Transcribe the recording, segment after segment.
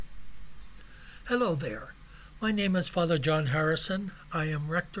Hello there. My name is Father John Harrison. I am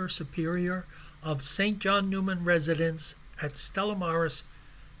Rector Superior of St. John Newman Residence at Stella Maris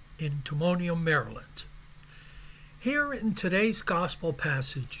in Timonium, Maryland. Here in today's Gospel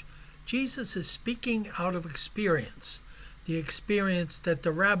passage, Jesus is speaking out of experience, the experience that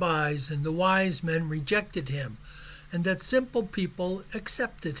the rabbis and the wise men rejected him, and that simple people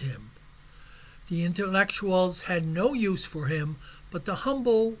accepted him. The intellectuals had no use for him, but the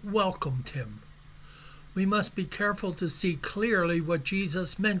humble welcomed him. We must be careful to see clearly what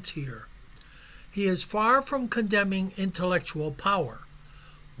Jesus meant here. He is far from condemning intellectual power.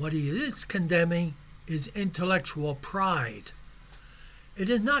 What he is condemning is intellectual pride. It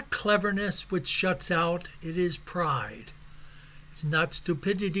is not cleverness which shuts out, it is pride. It is not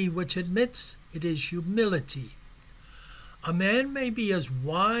stupidity which admits, it is humility. A man may be as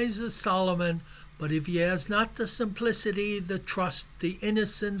wise as Solomon, but if he has not the simplicity, the trust, the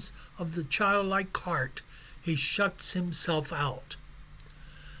innocence of the childlike heart, he shuts himself out.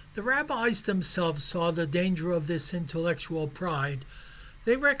 The rabbis themselves saw the danger of this intellectual pride.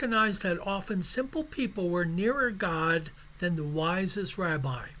 They recognized that often simple people were nearer God than the wisest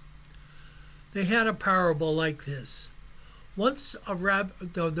rabbi. They had a parable like this. Once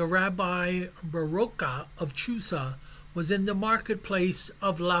the rabbi Baruch of Chusa was in the marketplace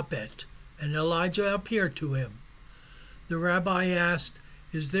of Lapet, and Elijah appeared to him. The rabbi asked,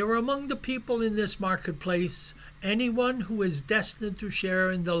 "Is there among the people in this marketplace anyone who is destined to share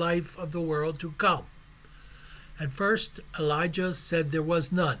in the life of the world to come?" At first, Elijah said there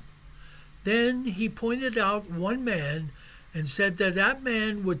was none. Then he pointed out one man and said that that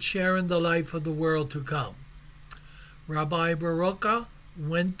man would share in the life of the world to come. Rabbi Baruch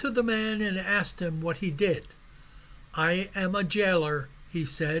went to the man and asked him what he did. "I am a jailer," he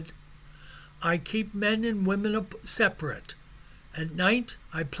said. "I keep men and women separate. At night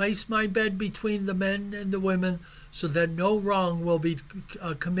I place my bed between the men and the women so that no wrong will be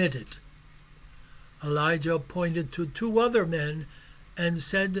committed." Elijah pointed to two other men and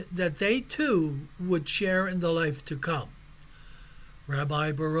said that they too would share in the life to come.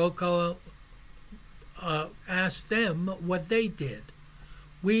 Rabbi Baruch asked them what they did.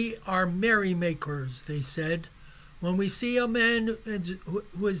 "We are merrymakers," they said. "When we see a man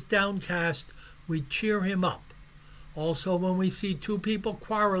who is downcast, we cheer him up. Also, when we see two people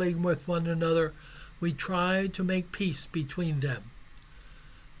quarreling with one another, we try to make peace between them."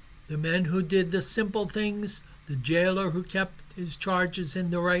 The men who did the simple things, the jailer who kept his charges in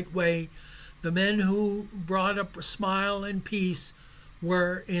the right way, the men who brought up a smile and peace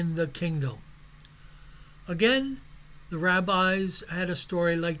were in the kingdom. Again, the rabbis had a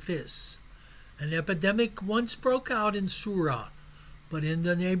story like this. An epidemic once broke out in Surah, but in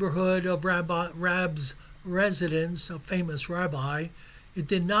the neighborhood of Rab's residence, a famous rabbi, it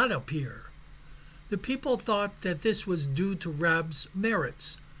did not appear. The people thought that this was due to Rab's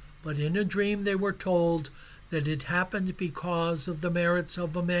merits, but in a dream they were told that it happened because of the merits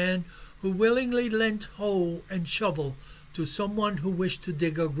of a man who willingly lent hoe and shovel to someone who wished to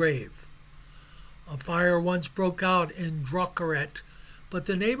dig a grave. A fire once broke out in Drocheret, but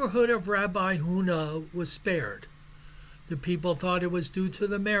the neighborhood of Rabbi Huna was spared. The people thought it was due to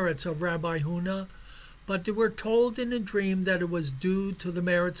the merits of Rabbi Huna, but they were told in a dream that it was due to the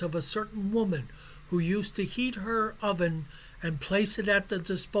merits of a certain woman who used to heat her oven and place it at the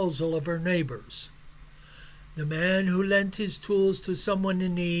disposal of her neighbors. The man who lent his tools to someone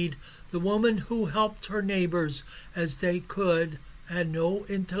in need, the woman who helped her neighbors as they could, had no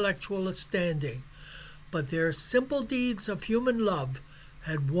intellectual standing, but their simple deeds of human love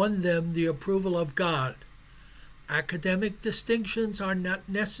had won them the approval of God. Academic distinctions are not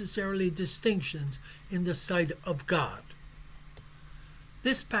necessarily distinctions in the sight of God.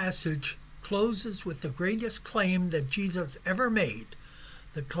 This passage closes with the greatest claim that Jesus ever made,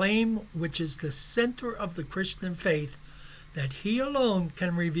 the claim which is the center of the Christian faith, that he alone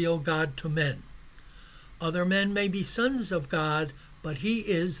can reveal God to men. Other men may be sons of God, but he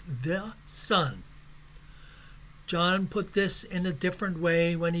is the Son. John put this in a different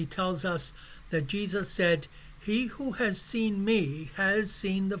way when he tells us that Jesus said, "He who has seen me has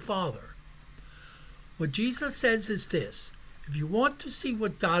seen the Father." What Jesus says is this: if you want to see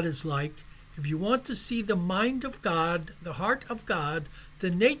what God is like, if you want to see the mind of God, the heart of God,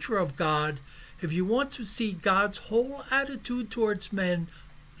 the nature of God, if you want to see God's whole attitude towards men,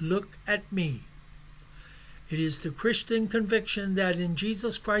 look at me. It is the Christian conviction that in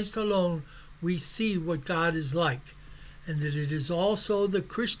Jesus Christ alone we see what God is like, and that it is also the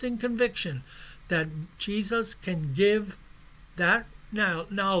Christian conviction that Jesus can give that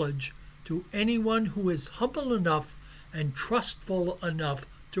knowledge to anyone who is humble enough and trustful enough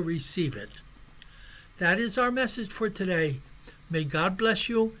to receive it. That is our message for today. May God bless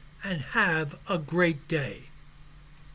you and have a great day.